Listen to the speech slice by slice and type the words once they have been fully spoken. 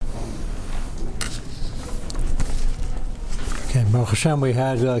Baruch Hashem, we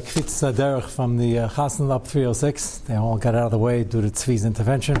had Kvitz Derech from the Chassan up 306. They all got out of the way due to Tzvi's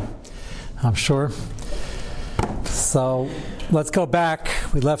intervention, I'm sure. So let's go back.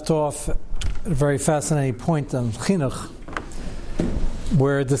 We left off at a very fascinating point on chinuch.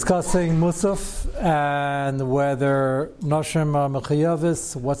 We're discussing Musaf and whether Noshim are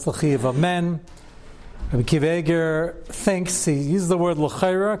mechayavis, what's the chiyav of men. Rabbi Akiva Eiger thinks, he uses the word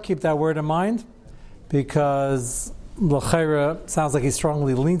l'chaira, keep that word in mind, because l'chaira sounds like he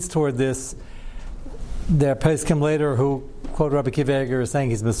strongly leans toward this. There are poskim later who quote Rabbi Akiva Eiger as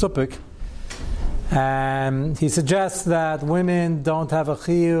saying he's mesupik. And he suggests that women don't have a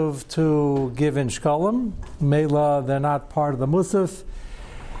chiyuv to give in shkolim. Mela, they're not part of the musaf,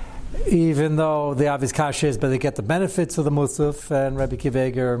 even though the obvious kasha is, but they get the benefits of the musaf, and Rabbi Akiva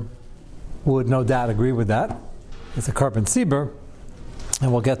Eiger would no doubt agree with that. It's a carbon sibur,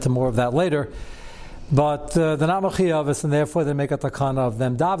 and we'll get to more of that later. But they're not mechayavis, and therefore they make a takana of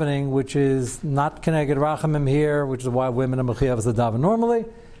them davening, which is not keneged rachamim here, which is why women are mechayavis to daven normally.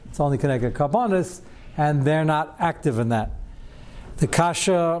 It's only keneged karbanis, and they're not active in that. The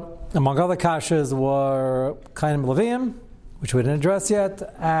kasha, among other kashas, were kainim leviim, which we didn't address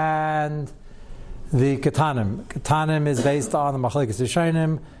yet, and the katanim. Katanim is based on the machlekes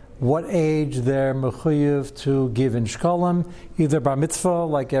rishonim, what age they're mechayav to give in shkolim, either bar mitzvah,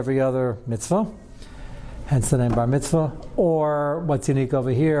 like every other mitzvah, hence the name bar mitzvah, or what's unique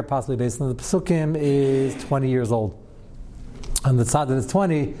over here, possibly based on the Pesukim, is 20 years old. On the side that is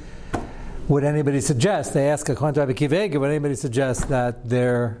 20, would anybody suggest, they ask according to Rabbi Akiva Eiger, would anybody suggest that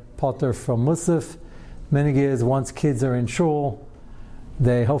they're potter from Musaf? Many years, once kids are in shul,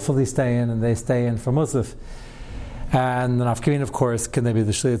 they hopefully stay in, and they stay in for Musaf. And the nafkamin, of course, can they be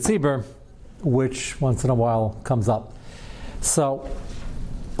the Shliyat Tzibur, which once in a while comes up. So,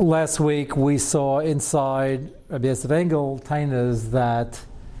 last week we saw inside Rabbi Yosef Engel Tainas that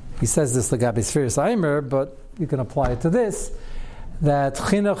he says this Lagabi Sfiras Aimer, but you can apply it to this, that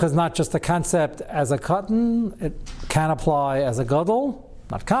chinuch is not just a concept as a cotton, it can apply as a gadol,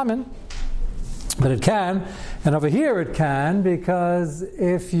 not common, but it can. And over here it can, because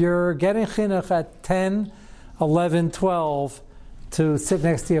if you're getting chinuch at 10, 11, 12 to sit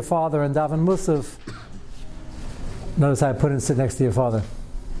next to your father and daven musaf, notice how I put in sit next to your father.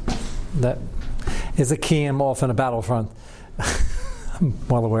 That is a kiyum off in a battlefront. I'm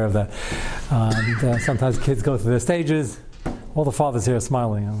well aware of that. And sometimes kids go through their stages. All the fathers here are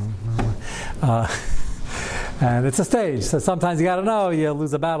smiling. And it's a stage. So sometimes you got to know, you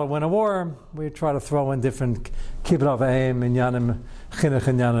lose a battle, win a war. We try to throw in different kibbut aim and yanim, chinuch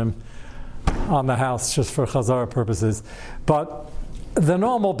and yanim on the house just for chazara purposes. But the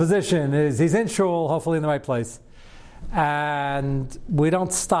normal position is he's in shul, hopefully in the right place. And we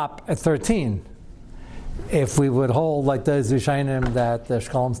don't stop at 13. If we would hold like those Rishayim that the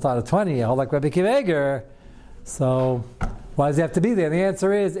shkolim start at 20, hold like Rabbi Akiva Eiger, so why does he have to be there? And the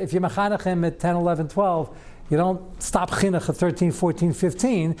answer is, if you mechanech him at 10, 11, 12, you don't stop chinuch at 13, 14,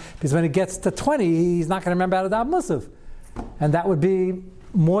 15, because when it gets to 20, he's not going to remember how to daven musaf. And that would be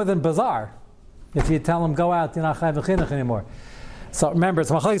more than bizarre if you tell him, go out, you're not chayv chinuch anymore. So remember, it's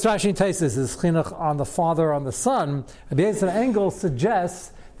machlekes Rashi and Taisus is chinuch on the father, on the son. Rabbi Yosef Engel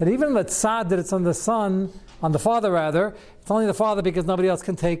suggests that even the tzad that it's on the son, on the father rather, it's only the father because nobody else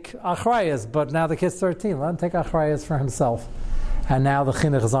can take achrayas. But now the kid's 13, let him take achrayas for himself, and now the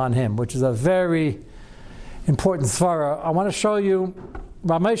chinuch is on him, which is a very important svara. I want to show you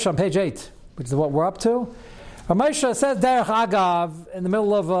Ramesh on page 8, which is what we're up to. Ramesh says derech agav in the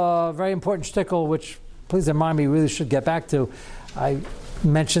middle of a very important shtickle, which please remind me, we really should get back to. I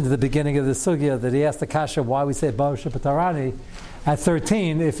mentioned at the beginning of the sugya that he asked the kasha why we say Baruch Shepatarani at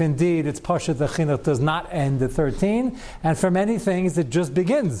 13, if indeed it's Pasha the chinuch does not end at 13, and for many things it just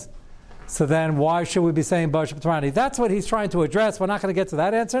begins. So then why should we be saying Baruch Shepatarani? That's what he's trying to address. We're not going to get to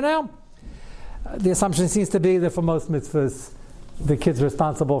that answer now. The assumption seems to be that for most mitzvahs, the kid's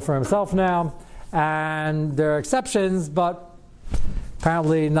responsible for himself now, and there are exceptions, but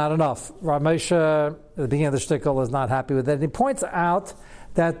apparently not enough. Rav Moshe, at the beginning of the shtickle, is not happy with that. And he points out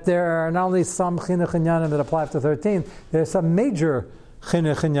that there are not only some chinuch and yanim that apply after 13, there are some major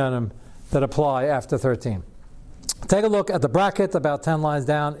chinuch and yanim that apply after 13. Take a look at the bracket, about 10 lines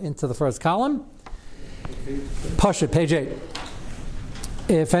down into the first column. Pashut, page 8.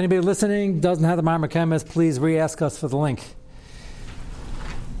 If anybody listening doesn't have the Ma'amar Kemes, please re-ask us for the link.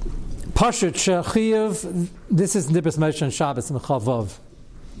 Pashut Shechiyav, this is Nibras Moshe and Shabbos and Chavav,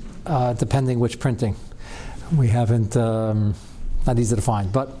 depending which printing. We haven't, not easy to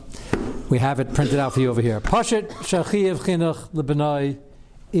find, but we have it printed out for you over here. Pashut Shechiyav Chinuch L'Benai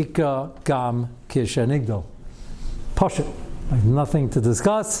Ika Gam Kishenigdol. Pashut. like nothing to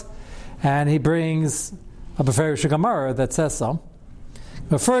discuss. And he brings a Beferish Gemara that says so.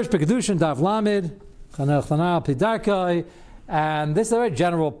 But first, B'Kedushin Dav Lamed, Chanech Lana Pidarkai, and this is a very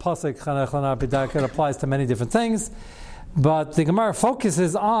general pasuk, Chanech Lana Pidarkai. It applies to many different things, but the Gemara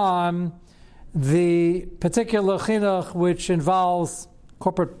focuses on the particular chinuch which involves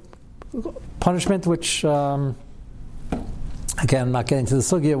corporate punishment, which, again, I'm not getting to the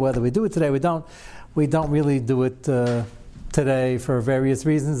sugya whether we do it today, we don't really do it today for various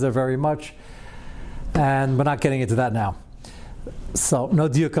reasons, or very much, and we're not getting into that now. So, no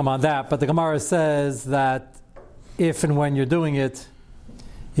diukam on that, but the Gemara says that if and when you're doing it,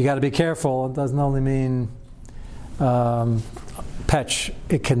 you got to be careful. It doesn't only mean petch,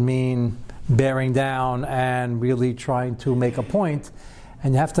 it can mean bearing down and really trying to make a point.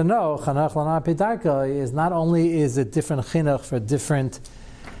 And you have to know, Chanech Lana Pidarka is not only is it different chinuch for different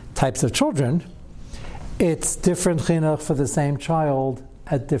types of children, it's different chinuch for the same child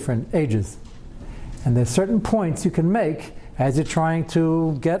at different ages. And there's certain points you can make as you're trying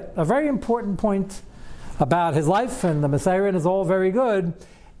to get a very important point about his life, and the Messiah is all very good.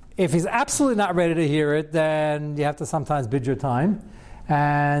 If he's absolutely not ready to hear it, then you have to sometimes bid your time.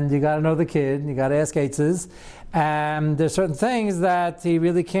 And you got to know the kid, you got to ask Eitzes, and there's certain things that he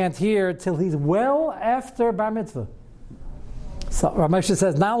really can't hear till he's well after Bar Mitzvah. So Ramesh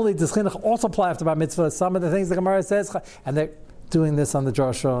says not only does chinuch also apply after Bar Mitzvah, some of the things the Gemara says, and they're doing this on the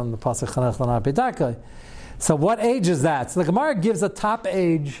Drasha and the Pasuk Chanech Lana Pidarkai. So what age is that? So the Gemara gives a top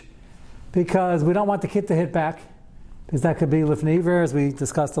age because we don't want the kid to hit back, because that could be Lifnei Iver, as we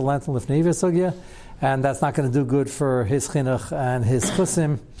discussed the length of Lifnei Iver sugya, and that's not going to do good for his chinuch and his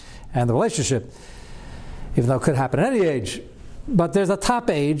chusim and the relationship, even though it could happen at any age. But there's a top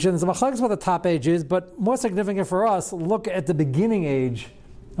age, and there's a machlokes what the top age is, but more significant for us, look at the beginning age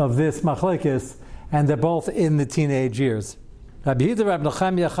of this machlokes, and they're both in the teenage years. 16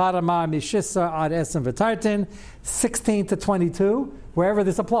 to 22, wherever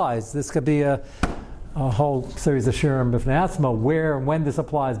this applies. This could be a whole series of shirim b'fnei atzma, where and when this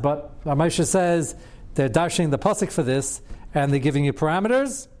applies. But Ramesha says they're dashing the pasuk for this, and they're giving you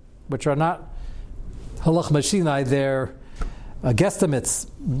parameters, which are not halach mashinai, they're guesstimates,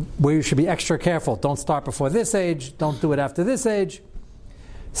 where you should be extra careful. Don't start before this age, don't do it after this age.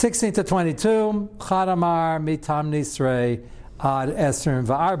 16 to 22, Chadamar mitam nisrei ad esrim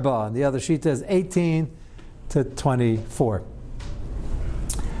va'arba. And the other sheet is 18 to 24.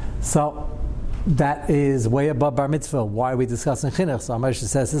 So that is way above bar mitzvah. Why are we discussing chinuch? So Amar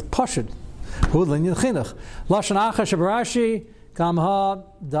says it's pashut. Hu linyan chinuch. Lashon acha shebarashi gamha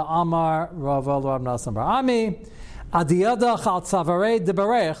da amar Rava lo Nasam bar Ami adiyadach al tzavarei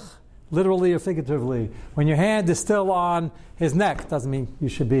debarech. Literally or figuratively, when your hand is still on his neck, doesn't mean you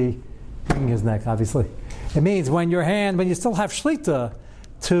should be bringing his neck, obviously. It means when you still have shlita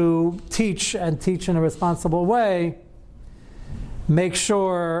to teach and teach in a responsible way, make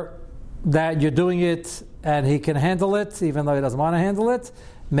sure that you're doing it and he can handle it, even though he doesn't want to handle it.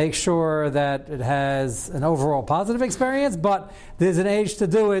 Make sure that it has an overall positive experience, but there's an age to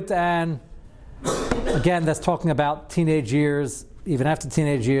do it, and again, that's talking about teenage years, even after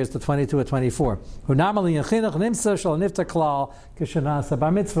teenage years, to 22 or 24. Who normally in chinuch nimsa shel nifta klal kishanasa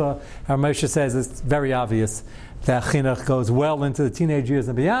bar mitzvah. Our Moshe says it's very obvious that chinuch goes well into the teenage years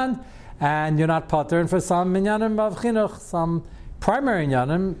and beyond, and you're not pater. And for some minyanim of chinuch, some primary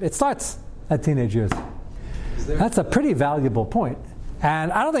minyanim, it starts at teenage years. That's a pretty valuable point.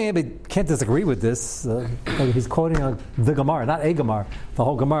 And I don't think anybody can't disagree with this. He's quoting the Gemara, not a Gemara, the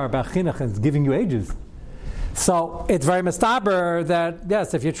whole Gemara about chinuch, and it's giving you ages. So it's very mistaber that,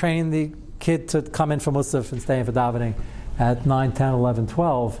 yes, if you're training the kid to come in for Musaf and stay in for davening at 9, 10, 11,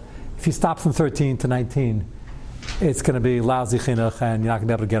 12, if you stop from 13 to 19, it's going to be lousy chinuch and you're not going to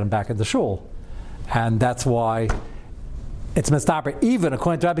be able to get him back at the shul. And that's why it's mistaber, even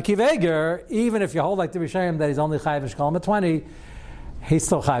according to Rabbi Kiva Eger, even if you hold like the Rishayim that he's only chayiv and shkalim at 20, he's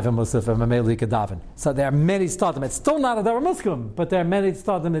still chayiv and musaf and mameli kadaven. So there are many stadim. It's still not a davar muskim, but there are many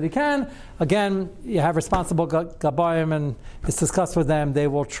stadim that he can. Again, you have responsible gabayim, and it's discussed with them. They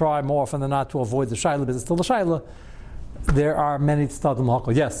will try more often than not to avoid the shayla, but it's still the shayla. There are many stadim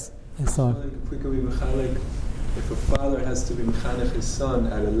hakol. Yes. So, if we could be mechalek, if a father has to be mechanech his son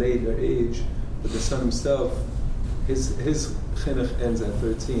at a later age, but the son himself, his chinuch ends at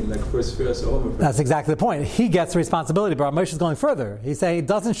 13, like first over. That's exactly the point. He gets the responsibility, but Moshe is going further. He's saying it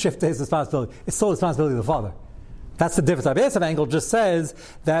doesn't shift to his responsibility. It's still the responsibility of the father. That's the difference. Abiyasav angle just says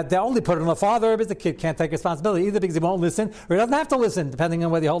that they only put it on the father because the kid can't take responsibility, either because he won't listen or he doesn't have to listen, depending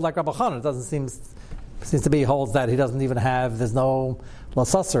on whether you hold like Rabbi Chana. It seems to be holds that he doesn't even have, there's no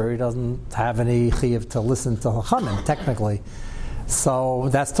Lasasser. He doesn't have any chiyuv to listen to Chachamim, technically. So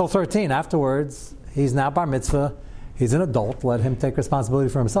that's till 13. Afterwards, he's now bar mitzvah. He's an adult. Let him take responsibility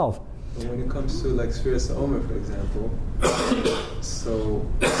for himself. But when it comes to like Sfiras Omer, for example, so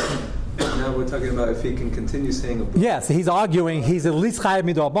now we're talking about if he can continue saying a book. Yes, he's arguing he's at least chayav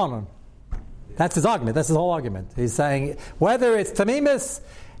midorabanan. That's his argument. That's his whole argument. He's saying whether it's tamimis,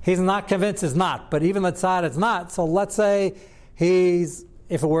 he's not convinced it's not. But even let's say it's not. So let's say if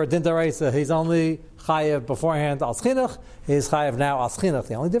it were din d'oraisa, he's only chayav beforehand as chinuch. He's chayav now as chinuch.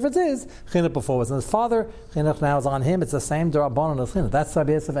 The only difference is chinuch before was on his father. Chinuch now is on him. It's the same d'orabanan as chinuch. That's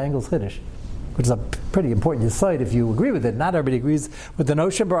Rabbi Yosef Engel's chiddush, which is a pretty important insight if you agree with it. Not everybody agrees with the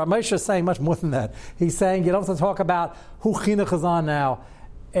notion, but Ramesha is saying much more than that. He's saying you don't have to talk about who chinuch is on now.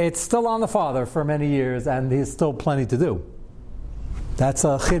 It's still on the father for many years, and there's still plenty to do. That's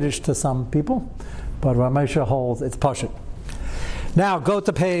a chiddush to some people, but Ramesha holds it's pashut. Now go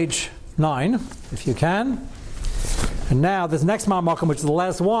to page 9, if you can. And now this next Ma'amakim, which is the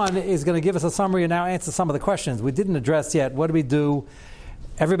last one, is going to give us a summary and now answer some of the questions we didn't address yet. What do we do?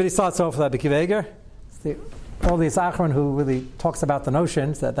 Everybody starts off with Rabbi Kiva Eiger. All the Isachron who really talks about the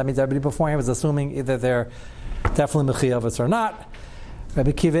notions, that means everybody beforehand was assuming either they're definitely Mechiyavos or not.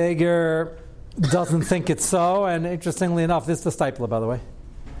 Rabbi Kiva Eiger doesn't think it's so, and interestingly enough, this is the Stipler, by the way.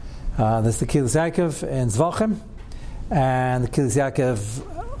 This is the Kilis Yaakov in Zvachim. And the Kilis Yaakov,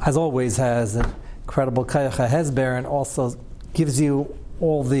 as always, has an incredible Kayach HaHesber and also gives you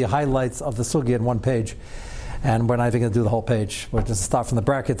all the highlights of the Sugya in one page. And we're not even going to do the whole page. We're just start from the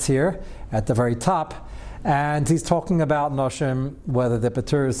brackets here at the very top. And he's talking about Noshim, whether they're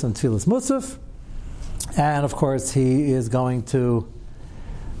Paturus and Tfilas Musaf. And of course, he is going to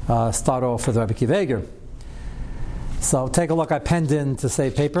start off with Rabbi Kiva Eiger. So take a look. I penned in to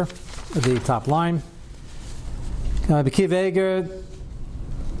save paper the top line. Rabbi Kiva Eiger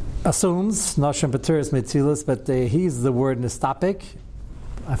assumes Noshim Paturus Mitzilas, but he's the word nistapik.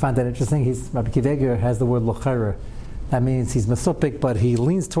 I find that interesting. Rabbi Kiva Eiger has the word lochera. That means he's mesupik, but he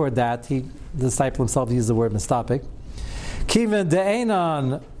leans toward that. The disciple himself uses the word mistapik. Kiven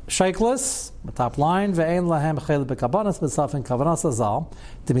de'enan shayklas, the top line, ve'en lahem chel bekabanas b'safin kavanas azal,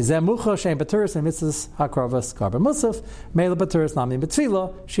 demizeh mucha shein b'turis and mitzvahs hakravas karban musaf, meila b'turis nami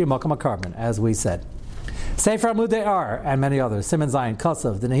b'tzvila, shi makam karban, as we said. Sefer Amudei Ar and many others. Simon Zayin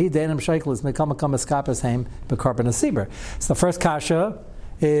Kasav. The Nehi Deinim Shayklas Mekam Eskapas Haim Bekarban Asiber. So the first kasha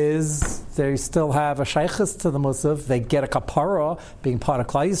is they still have a shaykhus to the musaf. They get a kapara being part of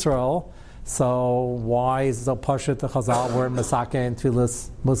Klal Yisrael. So why is so pasha to Chazal word Masake and Tfilas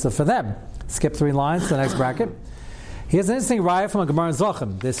musaf for them? Skip 3 lines to the next bracket. Here's an interesting raya from a Gemara in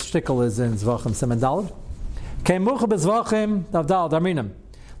Zvachim. This shtickle is in Zvachim Simon Daled. Kein Mucha Bezvachim Davdal Darminim.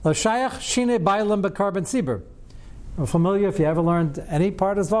 L'shayach shine bailam bekarban sibur. I'm familiar, if you ever learned any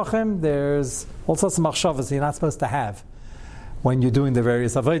part of Zvachim, there's all sorts of machshavas you're not supposed to have when you're doing the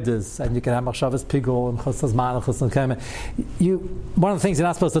various avodas, and you can have machshavas pigul and chosas man and chosas kema. One of the things you're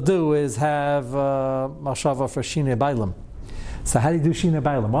not supposed to do is have machshava for shine bailam. So how do you do shine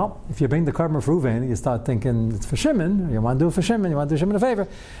bailam? Well, if you bring the carbon for Ruvain, you start thinking it's for Shimon, you want to do it for Shimon, you want to do Shimon a favor,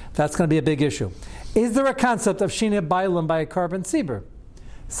 that's going to be a big issue. Is there a concept of shine bailam by a carbon sibur?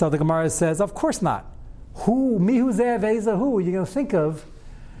 So the Gemara says, of course not. Who, mihu zeh veza who, you're going to think of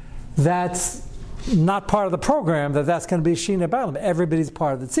that's not part of the program, that's going to be shina bailam. Everybody's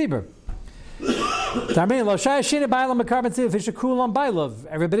part of the tzibur.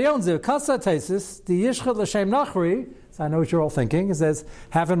 Everybody owns it. Kasa tesis, the yishchad l'shem nachri, so I know what you're all thinking, it says,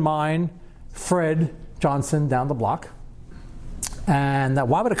 have in mind Fred Johnson down the block. And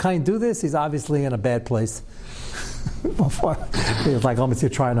why would a kain do this? He's obviously in a bad place. It's like almost you're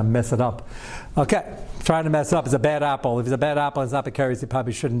trying to mess it up. Okay, trying to mess it up is a bad apple. If he's a bad apple, it's not Bekeris, he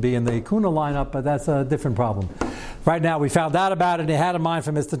probably shouldn't be in the Kuna lineup, but that's a different problem. Right now, we found out about it, and he had in mind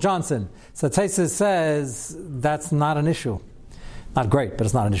for Mr. Johnson. So Tesis says that's not an issue. Not great, but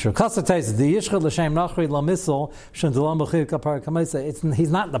it's not an issue. Kasa Tesis, the Yishchad l'shem nachri l'misl shendalam b'chiv kapar kamesa.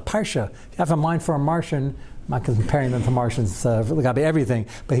 He's not the parsha. If you have in mind for a Martian, I'm not comparing them to Martians, it's got to be everything,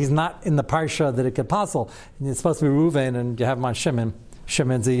 but he's not in the parsha that it could possible. And it's supposed to be Reuven, and you have him on Shimon.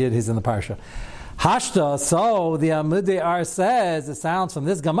 Shimon's a yid, he's in the parsha. Hashta, so the Amudei Ar says, it sounds from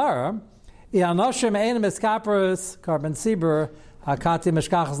this Gemara, Ianoshim einem eskaperus karban sibur hakati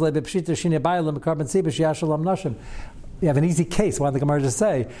meshkachas lebepshita shine bailam karban sibur shiashalam noshim. You have an easy case. Why did the Gemara just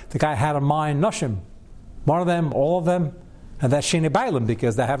say the guy had in mind noshim, one of them, all of them, and that's shine bailam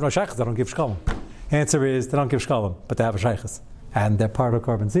because they have no shaykhs, they don't give shkolim. Answer is they don't give shkolim, but they have a shaykhs, and they're part of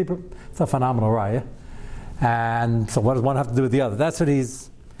karban sibur. It's a phenomenal raya. And so what does one have to do with the other? That's what he's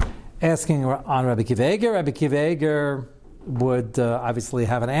asking on Rabbi Kiva Eiger. Rabbi Kiva Eiger would obviously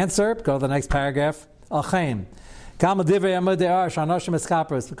have an answer. Go to the next paragraph. Achaim. Gama divrei amudei ar shanoshim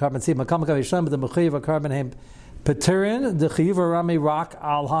eskapros v'karban tzib makam kav yishlam b'demuchiv v'karban hem peturin d'chiv rami rak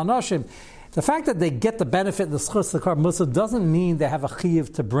al hanoshim. The fact that they get the benefit of the schus the carbon musaf doesn't mean they have a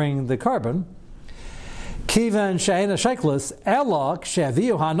chiv to bring the carbon. Kivan she'ena sheklus elok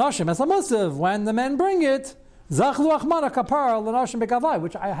she'aviu hanoshim as a musaf. When the men bring it, zachlu achmana kapara l'noshim bekavai,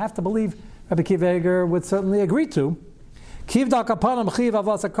 which I have to believe Rabbi Kiva Eger would certainly agree to. Kiv da kapanam chiv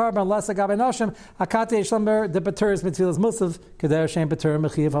avas a carbon less a gabe noshim akate yishlamber de beturis mitzilas musaf keder shem betur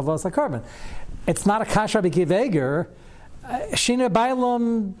mechiv avas a carbon. It's not a kash Rabbi Kiva Eger. Shina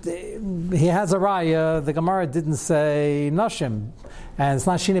Bailam, he has a raya. The Gemara didn't say Nashim, and it's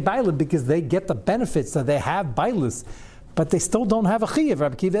not Shina Bailam because they get the benefits that they have Bailus, but they still don't have a Chiyuv.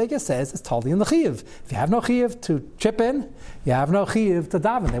 Rabbi Kiva Eger says it's totally in the Chiyuv. If you have no Chiyuv to chip in, you have no Chiyuv to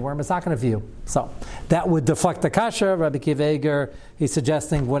daven. They weren't misakin of you. So that would deflect the kasha. Rabbi Kiva Eger, he's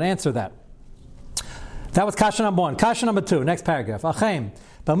suggesting, would answer that. That was kasha number 1. Kasha number 2, next paragraph. Achaim.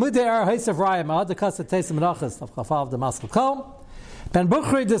 B'mudei ar ha'isef raya ma'ad dekasa teisim menachas of chafav d'maskal kol. Ben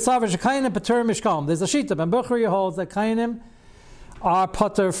Bukhari desavar shekainim patur mishkalim. There's a shita. Ben Bukhari holds that kainim are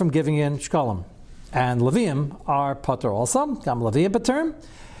patur from giving in shkalim, and leviim are patur also. Gam leviim patur.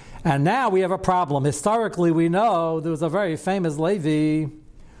 And now we have a problem. Historically, we know there was a very famous Levi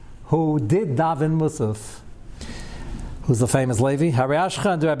who did daven musaf. Who's the famous Levi?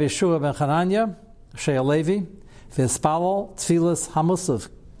 Hariashcha and Rabbi Yeshua ben Chananya, Shea Levi. V'espalol tfilas hamusaf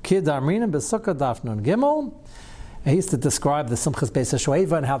kid arminim b'sukkah daf nun gimel. He used to describe the Simchas Beis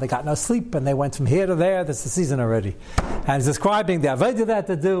HaShoeva and how they got no sleep and they went from here to there. This is the season already, and he's describing the avodah that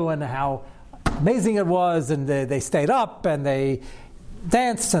to do and how amazing it was. And they stayed up and they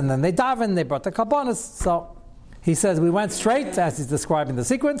danced and then they davened. They brought the karbanos. So he says we went straight, as he's describing the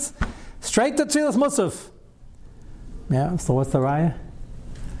sequence, straight to tfilas musaf. Yeah. So what's the raya?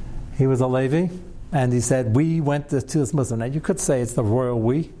 He was a Levi. And he said, we went to this Muslim. Now, you could say it's the royal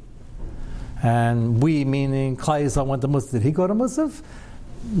we. And we, meaning Klai Yisrael went to Muslim. Did he go to Muslim?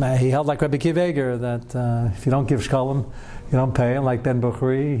 He held like Rabbi Kiva Eger, that if you don't give shkalim, you don't pay. And like Ben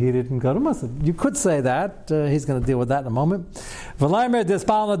Bukhari, he didn't go to Muslim. You could say that. He's going to deal with that in a moment. V'laimer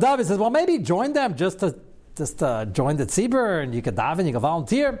Dispal Nadav, he says, well, maybe join them just to join the tzibur, and you could daven, you could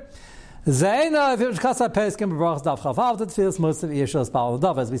volunteer. As we said at the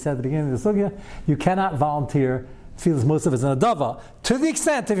beginning of the sugya, you cannot volunteer tfilas musaf as an adava. To the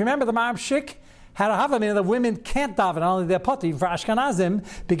extent, if you remember, the Maram Shik had a havamina that women can't daven, only their pati, even for Ashkenazim,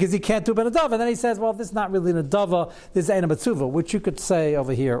 because he can't do an adava. And then he says, well, this is not really an adava, this is a matzuva, which you could say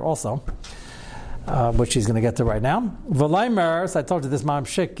over here also, which he's going to get to right now. V'laimer, so I told you this Maram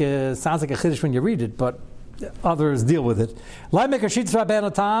Shik sounds like a chiddush when you read it, but others deal with it. Which is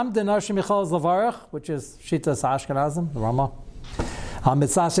Shitas Ashkenazim, the Rama.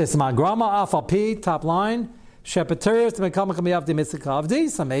 Top line. So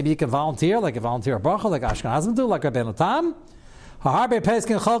maybe you can volunteer, like you volunteer a bracha, like Ashkenazim do, like Rabbeinu Tam.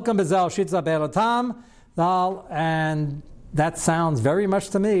 And that sounds very much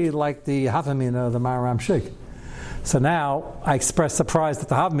to me like the Havamina of the Maram Shik. So now I express surprise that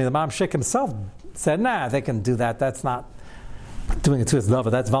the Havamina, the Maram Shik himself, said, nah, they can do that. That's not doing it to his lover.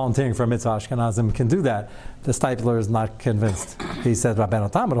 That's volunteering for a mitzvah. Ashkenazim can do that. The Stipler is not convinced. He said,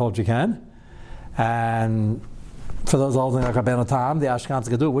 Rabbeinu Tam would hold you can. And for those holding like Rabbeinu Tam, the Ashkenazim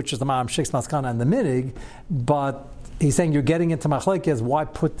can do it, which is the Maram Shik's Maskana and the Minig. But he's saying you're getting into machlekes. Why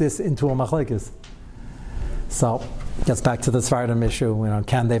put this into a machlekes? So, gets back to the Sfardim issue.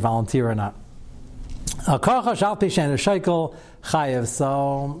 Can they volunteer or not? So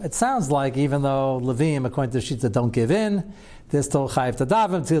it sounds like even though Levim, according to Shita, don't give in, they're still chayiv to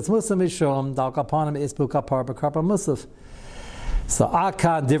daven till it's musaf mishum dal kapanim isbu kapar b'karpa musaf. So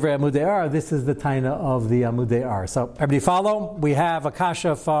Akan Divrei Amudei Ar, this is the taina of the Amudei Ar. So everybody follow? We have a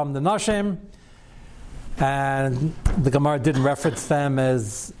kasha from the Nashim, and the Gemara didn't reference them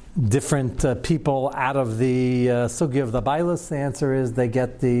as different people out of the sugi of the Bailas. The answer is they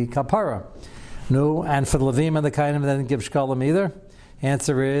get the kapara. No, and for the Levim and the Kainim, they didn't give shkalim either.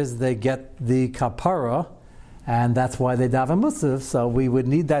 Answer is they get the kapara, and that's why they daven musaf. So we would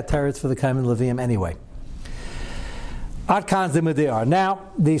need that teretz for the Kainim and Levim anyway. Ad kan zimudei ar.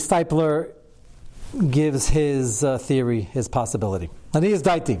 Now the Stipler gives his theory, his possibility, and he is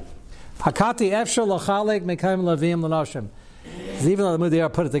daiti. Hakati efshel lachalek mekayim Levim l'nashim. Even though the Mudei Ar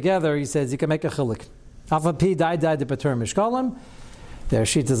put it together, he says you can make a chilik. Afapi dai de patur mishkalim. Their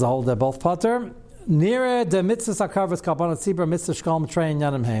sheet is a whole, they're both patur. Nira de mitzvah sakarvas kabbalah tzibur mitzvah shkalim train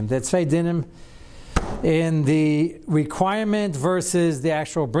yanim heim. That's fei dinim in the requirement versus the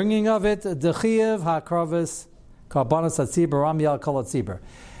actual bringing of it. The chiyuv hakarvas Karbanos Hatzibur, Ram Kol Hatzibur.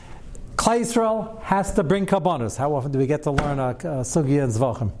 Klal Yisrael has to bring karbanos. How often do we get to learn a sugya and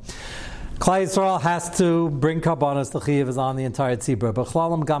zvachim? Klal Yisrael has to bring karbanos. The chiyuv is on the entire tzibur. But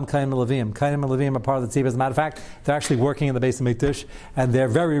chlalam gam kainim levim. Kainim levim are part of the tzibur. As a matter of fact, they're actually working in the Beis HaMikdash, and they're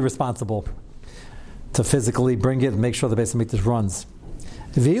very responsible to physically bring it and make sure the Beis HaMikdash runs.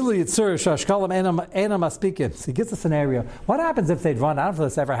 So he gives a scenario. What happens if they'd run out? I don't know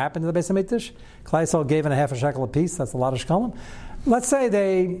if this ever happened to the Beis HaMikdash. Klal Yisrael gave in a half a shekel a piece. That's a lot of shekalim. Let's say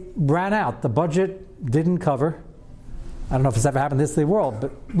they ran out. The budget didn't cover. I don't know if it's ever happened in the history of the world,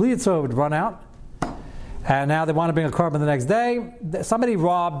 but Liyitzor would run out. And now they want to bring a carbon the next day. Somebody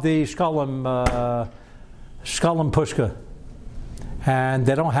robbed the shkalim pushka. And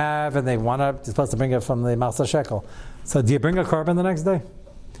they don't have, and they're supposed to bring it from the Masa Shekel. So do you bring a carbon the next day?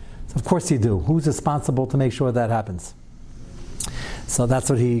 So of course you do. Who's responsible to make sure that happens? So that's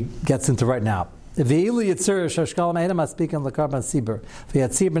what he gets into right now. Ve'ilu yitzur shashkalam einam aspikin lekarban sibur.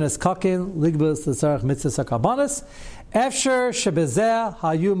 V'yatzibin es kakin ligbus l'sarach mitzvah sakarbanis. Efsher shebezeh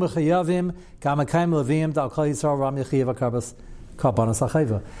hayu mechayavim gamakayim levim dal kol yisrael ram yechiv akarbas karbanis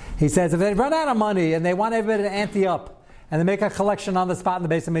achayva. He says if they run out of money and they want everybody to ante up and they make a collection on the spot in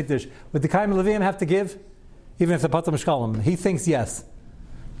the Beis HaMikdash, would the Kayim Levim have to give? Even if the Patam Shkalim? He thinks yes.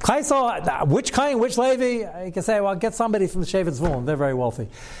 Which Kain, which Levi? You can say, well, get somebody from the Shevet Zvulun. They're very wealthy.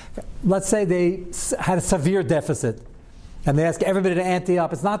 Let's say they had a severe deficit, and they ask everybody to ante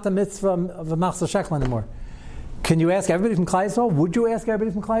up. It's not the mitzvah of a Machzor Shekel anymore. Can you ask everybody from Klal Yisrael? Would you ask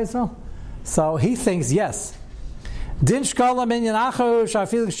everybody from Klal Yisrael? So he thinks yes. Din Shkalim in Yanachu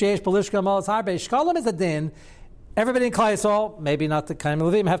Shafil Sheish Belishka Malas Harbe. Shkalim is a din. Everybody in Klal Yisrael, maybe not the Kaim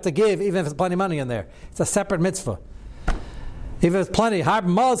Levim, have to give, even if there's plenty of money in there. It's a separate mitzvah. Even if there's plenty,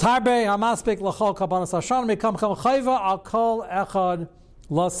 Maz Harbe Hamaspik Lachol Kabanas Hashan Mikam Kam Chayva Al Kol Echad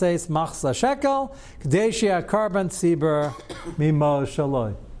Loses Machza Shekel Kdeshia Karban Tzibur Mimo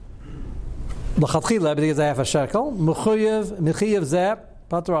Shaloi. L'chatchila, because I have a shekel, Mechuyev Zeh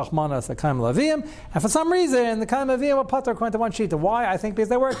Pater Achmanas a Kaim Levim, and for some reason the Kaim Levim will Pater according to one sheet. Why? I think because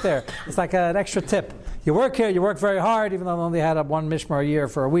they work there. It's like an extra tip. You work here, you work very hard, even though they only had one mishmar a year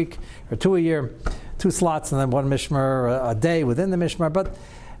for a week, or two a year, 2 slots, and then one mishmar a day within the mishmar, but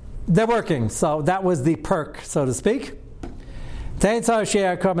they're working. So that was the perk, so to speak. And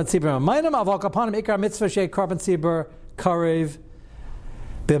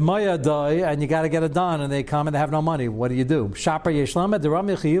you got to get it done, and they come and they have no money. What do you do? They're part of the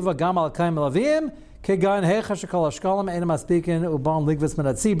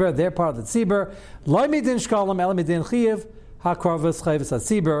tzibur.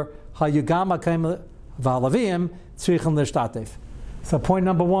 So point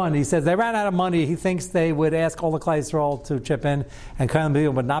number 1, he says they ran out of money. He thinks they would ask all the Klal Yisrael to chip in, and Kaim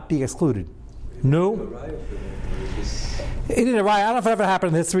Levim would not be excluded. No. He didn't arrive. I don't know if it ever happened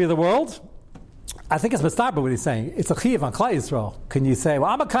in the history of the world. I think it's Mustaba what he's saying. It's a chiyuv on Klal Yisrael. Can you say,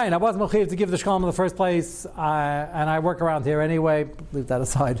 well, I'm a kain, I wasn't a chiyuv to give the shkalim in the first place, and I work around here anyway. Leave that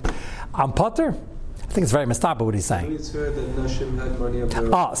aside. I'm Potter. I think it's very Mustaba what he's saying. It's heard that Nashim had money of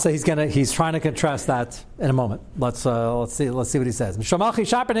their own. So he's trying to contrast that in a moment. Let's see what he says. So therefore,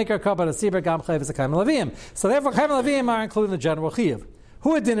 Kaim Levim are included in the general chiyuv.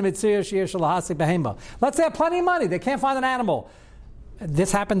 Let's say they have plenty of money. They can't find an animal.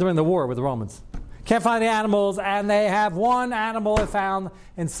 This happened during the war with the Romans. Can't find the animals, and they have one animal they found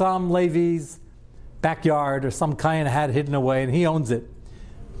in some Levi's backyard, or some kind had hidden away, and he owns it.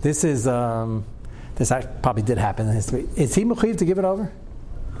 This probably did happen in history. Is he mechuyev to give it over?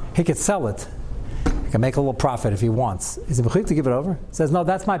 He could sell it. He can make a little profit if he wants. Is he mechuyev to give it over? He says, no,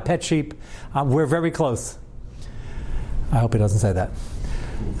 that's my pet sheep. We're very close. I hope he doesn't say that.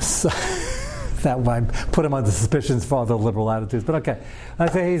 So, that might put him under suspicions for other liberal attitudes. But okay,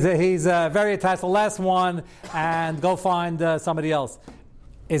 let's say he's very attached. The last one, and go find somebody else.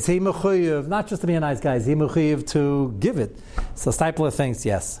 Is he mechuyev, not just to be a nice guy, is he mechuyev to give it? So Stipler thinks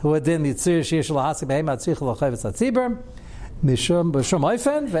yes. Who adin yitzir sheish lahasik behema tzich locheves atzibur mishum b'shum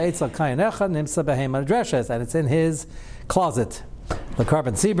oifen ve'etz l'kayin echad nimsa behema dreshes, and it's in his closet. The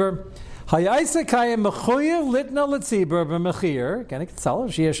carbon tzibur. Hayaisa kayim mechuyev litna letzibur b'mechir. Can he sell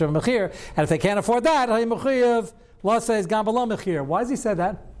it? Sheish b'mechir. And if they can't afford that, hay mechuyev says gam below mechir. Why does he say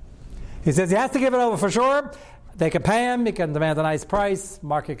that? He says he has to give it over for sure. They can pay him, he can demand a nice price,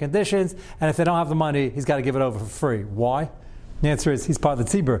 market conditions, and if they don't have the money, he's got to give it over for free. Why? The answer is he's part of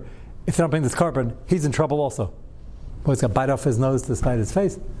the tzibur. If they don't bring this carbon, he's in trouble also. Well, he's got to bite off his nose to spite his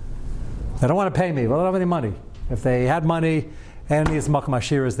face. They don't want to pay me. Well, they don't have any money. If they had money, and these makam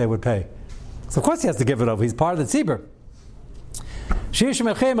ashiras, they would pay. So of course he has to give it over. He's part of the tzibur.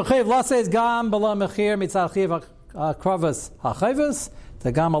 kravas hachayvus,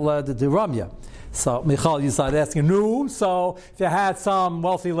 the gamal the ramya. So Michal, you started asking, no. So if you had some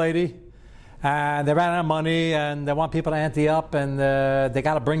wealthy lady and they ran out of money and they want people to ante up and they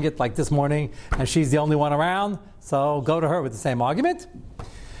got to bring it like this morning and she's the only one around, so go to her with the same argument.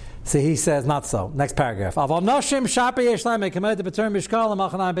 See, he says not so. Next paragraph. Aval noshim shapi yeshlam mekamad beterem mishkal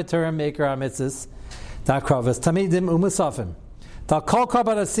amachanam beterem maker amitzis da kravas tamidim umusafim da kol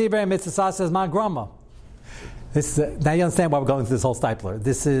karban asibre mitzvah says my grandma. This is, now you understand why we're going through this whole stipler.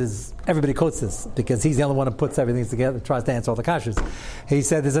 This is, everybody quotes this because he's the only one who puts everything together, tries to answer all the kashas. He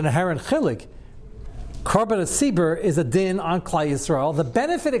said there's an inherent chilik. Korban Asibur is a din on Klal Yisrael. The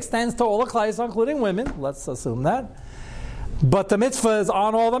benefit extends to all the Klal Yisrael, including women. Let's assume that. But the mitzvah is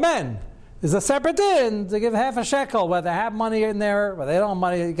on all the men. There's a separate din to give half a shekel. Whether they have money in there, whether they don't have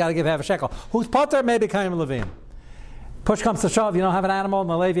money, you got to give half a shekel. Who's potter may become Levim. Push comes to shove, you don't have an animal, and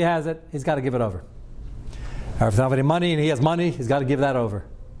the Levi has it, he's got to give it over. Or if they don't have any money and he has money, he's got to give that over.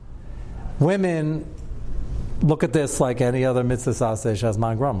 Women look at this like any other mitzvah saseh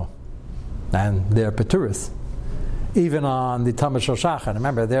shazman grama. And they're peturis. Even on the Tamid Shel Shachar.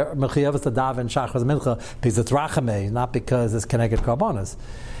 Remember, they're mechiyavas to daven shachar mincha because it's rachamei, not because it's connected karbonas.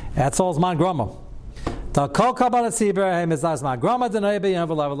 That's all zman grama. The kol karbonas sibur hey mizaz zman grama denay b'yam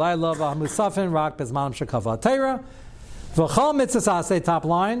v'lavay love musafin rak bezman shekava teira v'chol mitzvah saseh top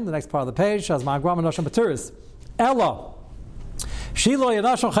line, the next part of the page, shazman grama nosham peturis. Ella, Shilo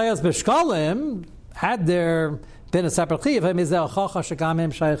Yadashon Chayas Bishkalim, had there been a separate chiv, had the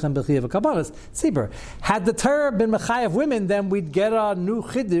Torah been mechayev women, then we'd get a new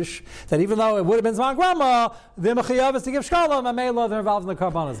chiddush that even though it would have been Zman Grama, the mechayev is to give shkalim, and Mela they're involved in the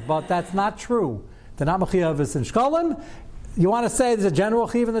karbanas. But that's not true. They're not mechayev in shkalim. You want to say there's a general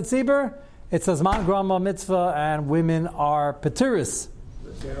chiv in the tzibur? It's a Zman Grama mitzvah, and women are petiris.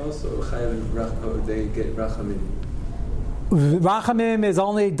 They're also they get rachamim. Rachamim is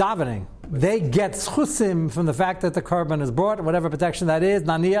only davening. They get schusim from the fact that the korban is brought, whatever protection that is,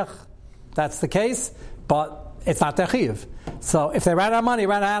 naniach, that's the case, but it's not their chiyuv. So if they ran out of money,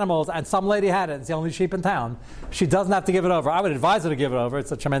 ran out of animals, and some lady had it, it's the only sheep in town, she doesn't have to give it over. I would advise her to give it over.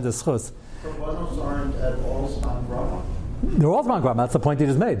 It's a tremendous schus. Korbanos aren't at all Zman Grama? They're all Zman Grama. That's the point he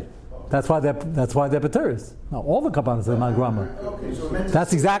just made. That's why they're peturis. No, all the kabbanas are Zman Grama. Okay, so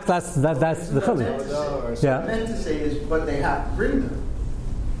that's exact. That's the chiluk. Yeah. What I meant to say is, but they have to bring them.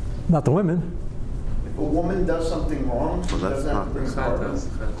 Not the women. If a woman does something wrong, she doesn't have to bring korbanos.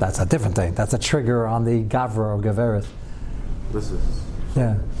 That's a different thing. That's a trigger on the gavra or gaveret. This is.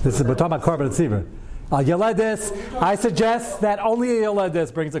 Yeah. This is we're talking about korban tzibur. Yoledis. I suggest that only a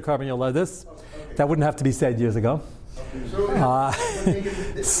yoledis brings a korban yoledis. That wouldn't have to be said years ago. It's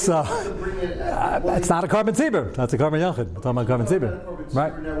not a korban tzibur. That's a korban yachid. We're talking about korban tzibur,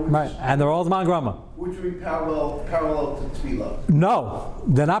 right? And they're all zman grama. Which would be parallel to tefillah. No,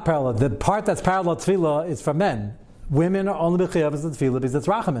 they're not parallel. The part that's parallel to tefillah is for men. Women are only b'chiyavas of tefillah because it's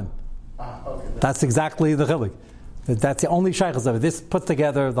rachamim. Okay. That's exactly the chilik. That's the only shaykhs of it. This puts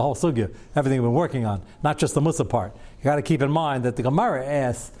together the whole sugya, everything we've been working on, not just the musa part. You got to keep in mind that the Gemara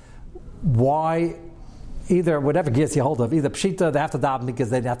asks why. Either whatever gets you hold of, either pshita they have to daven because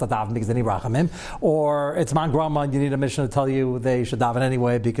they have to daven because they need rachamim, or it's man grama and you need a mission to tell you they should daven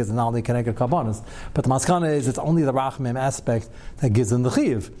anyway because they're not only connected karbanos. But the maskana is it's only the rachamim aspect that gives them the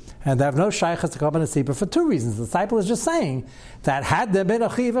chiyuv, and they have no shaychas to karban asibur for two reasons. The disciple is just saying that had there been a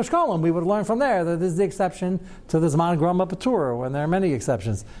chiyuv ashkolim, we would learn from there that this is the exception to the zman grama patur, when there are many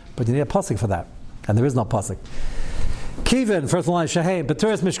exceptions. But you need a pasuk for that, and there is no pasuk. Kivin, first line, Shaheim,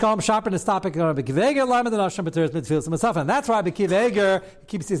 Baturis Mishkam, Sharpen is topic on Bekiveger, Lama the Nasham, Baturis Midfield, Masafan. That's why Bekiveger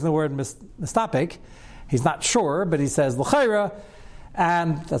keeps using the word mistapik. He's not sure, but he says L'chaira,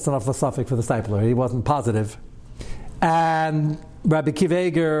 and that's enough for suffix for the stipler. He wasn't positive. And Rabbi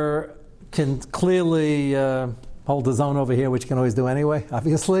Kiveger can clearly hold his own over here, which he can always do anyway,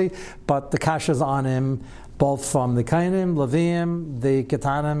 obviously, but the kashas on him, both from the Kainim, Leviim, the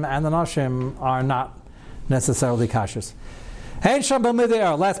Ketanim, and the Nashim, are not necessarily kashers.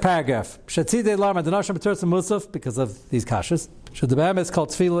 Last paragraph. Because of these kashers. Is called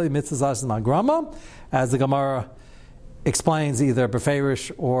tefillah as the Gemara explains either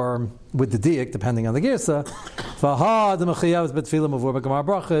beferish or with the diak, depending on the girsa.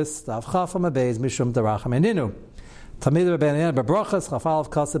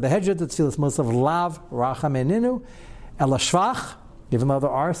 Even though there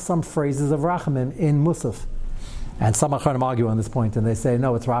are some phrases of rachamim in musaf. And some Acharonim argue on this point, and they say,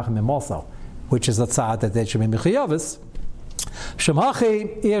 no, it's rachamim also, which is a tzad that they should be mechayavis.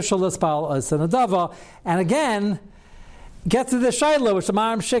 Shemhachi, and again, get to the Shaila, which the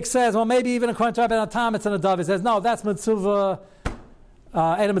Maram Shik says, well, maybe even according to Rabbeinu Tam, it's an Adav. He says, no, that's Mitzvah,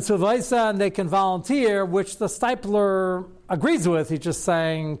 Eda Mitzvah Isa, and they can volunteer, which the Stipler agrees with. He's just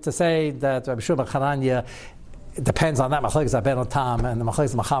saying, to say that Rabbi Shua Chananya, it depends on that Machlekes Rabbeinu Tam, and the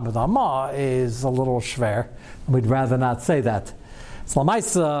Machlekes Mechaber Dama is a little schwer. We'd rather not say that. So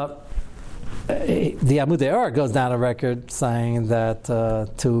Lamaisa, the Amudei Or goes down a record saying that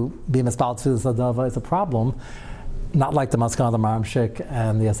to be mispal tefillas adava is a problem, not like the Maskana of the Maram Shik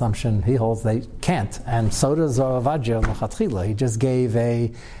and the assumption he holds they can't. And so does Avadja L'chatchila. He just gave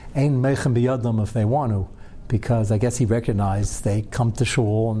a ein meichem biyadam if they want to, because I guess he recognized they come to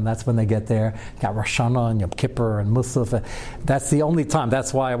shul and that's when they get there. Got Rosh Hashanah and Yom Kippur and Musaf. That's the only time.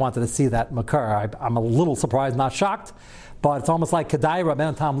 That's why I wanted to see that makar. I'm a little surprised, not shocked. But it's almost like Kedai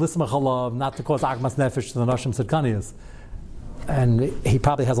Rabbeinu Tam Lismach Alav, not to cause Agmas Nefesh to the Nashim Tzidkaniyas. And he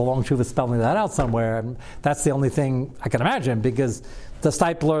probably has a long tshuva spelling that out somewhere. And that's the only thing I can imagine, because the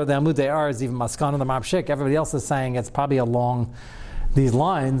Stipler, the Amudei Or is even Maskan and the Maram Shik. Everybody else is saying it's probably along these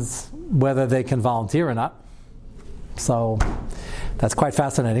lines, whether they can volunteer or not. So that's quite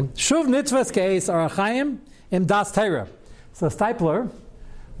fascinating. Shuv Nitzvahs Keis Arachayim Im Das Teira. So Stipler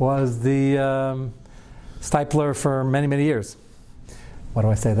was the Stipler for many, many years. Why do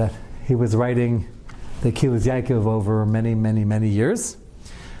I say that? He was writing the Kilas Yaakov over many, many, many years.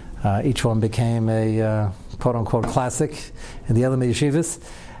 Each one became a quote-unquote classic in the Elam Yeshivas.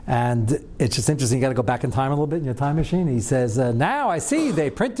 And it's just interesting, you got to go back in time a little bit in your time machine. He says, now I see they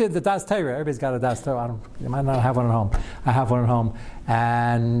printed the Das Torah. Everybody's got a Das Torah. You might not have one at home. I have one at home.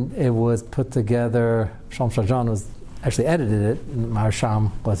 And it was put together, Shalom Shajan was actually edited it.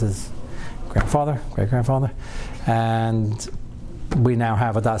 Marsham was his great-grandfather. And we now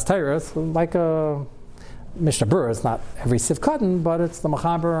have a Das Torah. It's like a Mishnah Berurah. It's not every Sivkatan, but it's the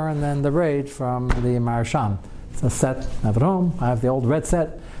Mechaber and then the Rage from the Marsham. It's a set. I have it at home. I have the old red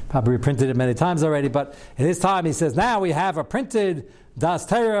set. Probably reprinted it many times already, but in his time he says, now we have a printed Das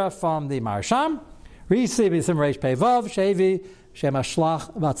Torah from the Marsham. Risi b'sim reish pei vav, shevi, shem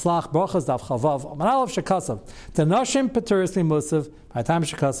ashlach, vatzlach, brochas, dav chavav, amanalav shekasav. The Nashim Peturis Limusav, by time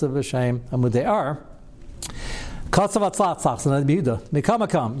shekasav, b'shem, Amudei Or. Kasav atzlach, tzlach, zanad b'yuda.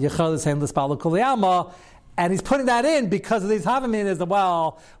 Mikamakam, yechal is hem l'spalo kuli alma. And he's putting that in because of these Havamin is that,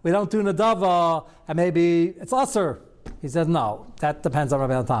 well, we don't do Nadava, and maybe it's Usser. He says, no, that depends on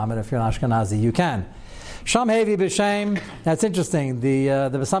Rabbeinu Tam, and if you're an Ashkenazi, you can. Sham Hevi B'Shem, that's interesting. The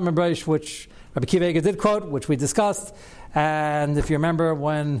Besamim Breish, which Rabbi Kiva Eger did quote, which we discussed, and if you remember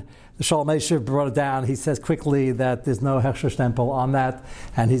when the Shalom Eshiv brought it down, he says quickly that there's no Hechsher Stempel on that,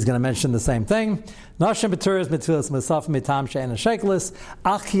 and he's going to mention the same thing. Nashim B'Turas Mitfilas Musaf Mitam She'en Sheiklis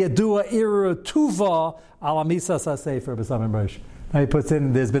Ach Yadua Iru Tuva Ala Misa Sasefer B'Samim Breish. He puts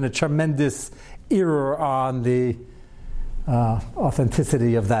in, there's been a tremendous error on the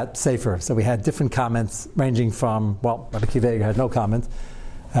authenticity of that sefer. So we had different comments ranging from, well, Rabbi Kiva Eger had no comment,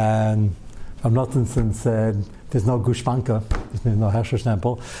 and Rav Nottenson said there's no gushpanka, there's no Hechsher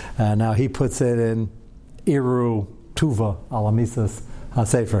Stempel, and now he puts it in Iru Tuva Ala Misas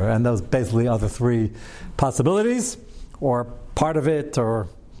HaSefer, and those basically are the three possibilities, or part of it, or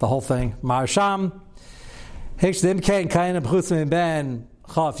the whole thing. Marsham, Hechdim Kain Kain B'chutzim Ben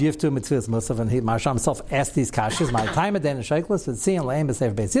Chaf Yiftu Mitzvahs Musaf, and Marsham himself asked these kashas. My time at Danish Sheiklis with Sion Leim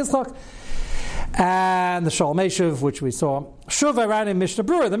B'Sefer Beis Yitzchak, and the Shalom Eshiv, which we saw. Shuv around in Mishnah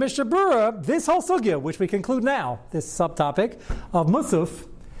Berurah. The Mishnah Berurah, this whole sugya, which we conclude now, this subtopic of Musaf,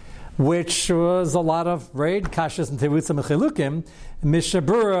 which was a lot of raid kashas and terutzim and chilukim. Mishnah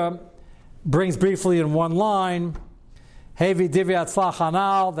Berurah brings briefly in one line, Hevi Divri Atzlach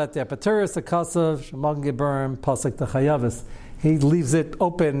Hanal, that they're Peturis, Akasav, Shemag Geburim, Pasuk Techayavis. He leaves it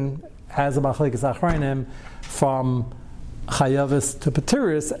open as a Machlekes Achronim from Chayavis to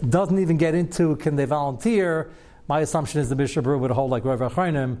Peturis. Doesn't even get into can they volunteer. My assumption is the Mishnah Berurah would hold like Rav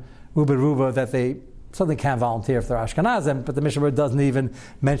Achronim, Ruba, that they certainly can't volunteer if they're Ashkenazim, but the Mishnah Berurah doesn't even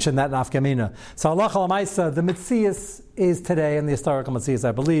mention that in Afkamina. So Allah Chalamaysa, the Metzias is today, and the historical Metzias,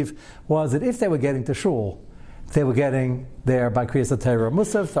 I believe, was that if they were getting to Shul, they were getting there by Kriyas HaTorah or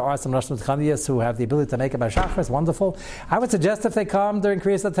Musaf. There are some Rosh Tzidkaniyos who have the ability to make it by Shachris. Wonderful. I would suggest if they come during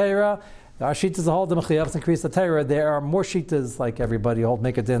Kriyas HaTorah, there are Shitas that hold the Mechiyavos and Kriyas HaTorah. There are more Shitas, like everybody, hold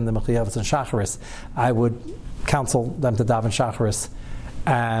Mekadin, the Mechiyavos and Shachris. I would counsel them to daven Shachris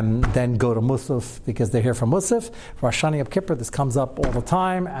and then go to Musaf because they're here from Musaf. Rosh Hashanah Yom Kippur, this comes up all the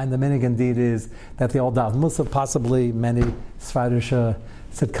time, and the minig indeed is that they all daven Musaf, possibly many Sfardisha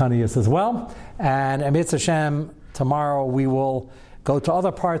Tzidkaniyos as well. And Emetz Hashem, tomorrow we will go to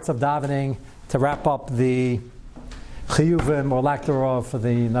other parts of davening to wrap up the chiyuvim or lack thereof for the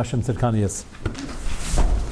Nashim Tzidkaniyos.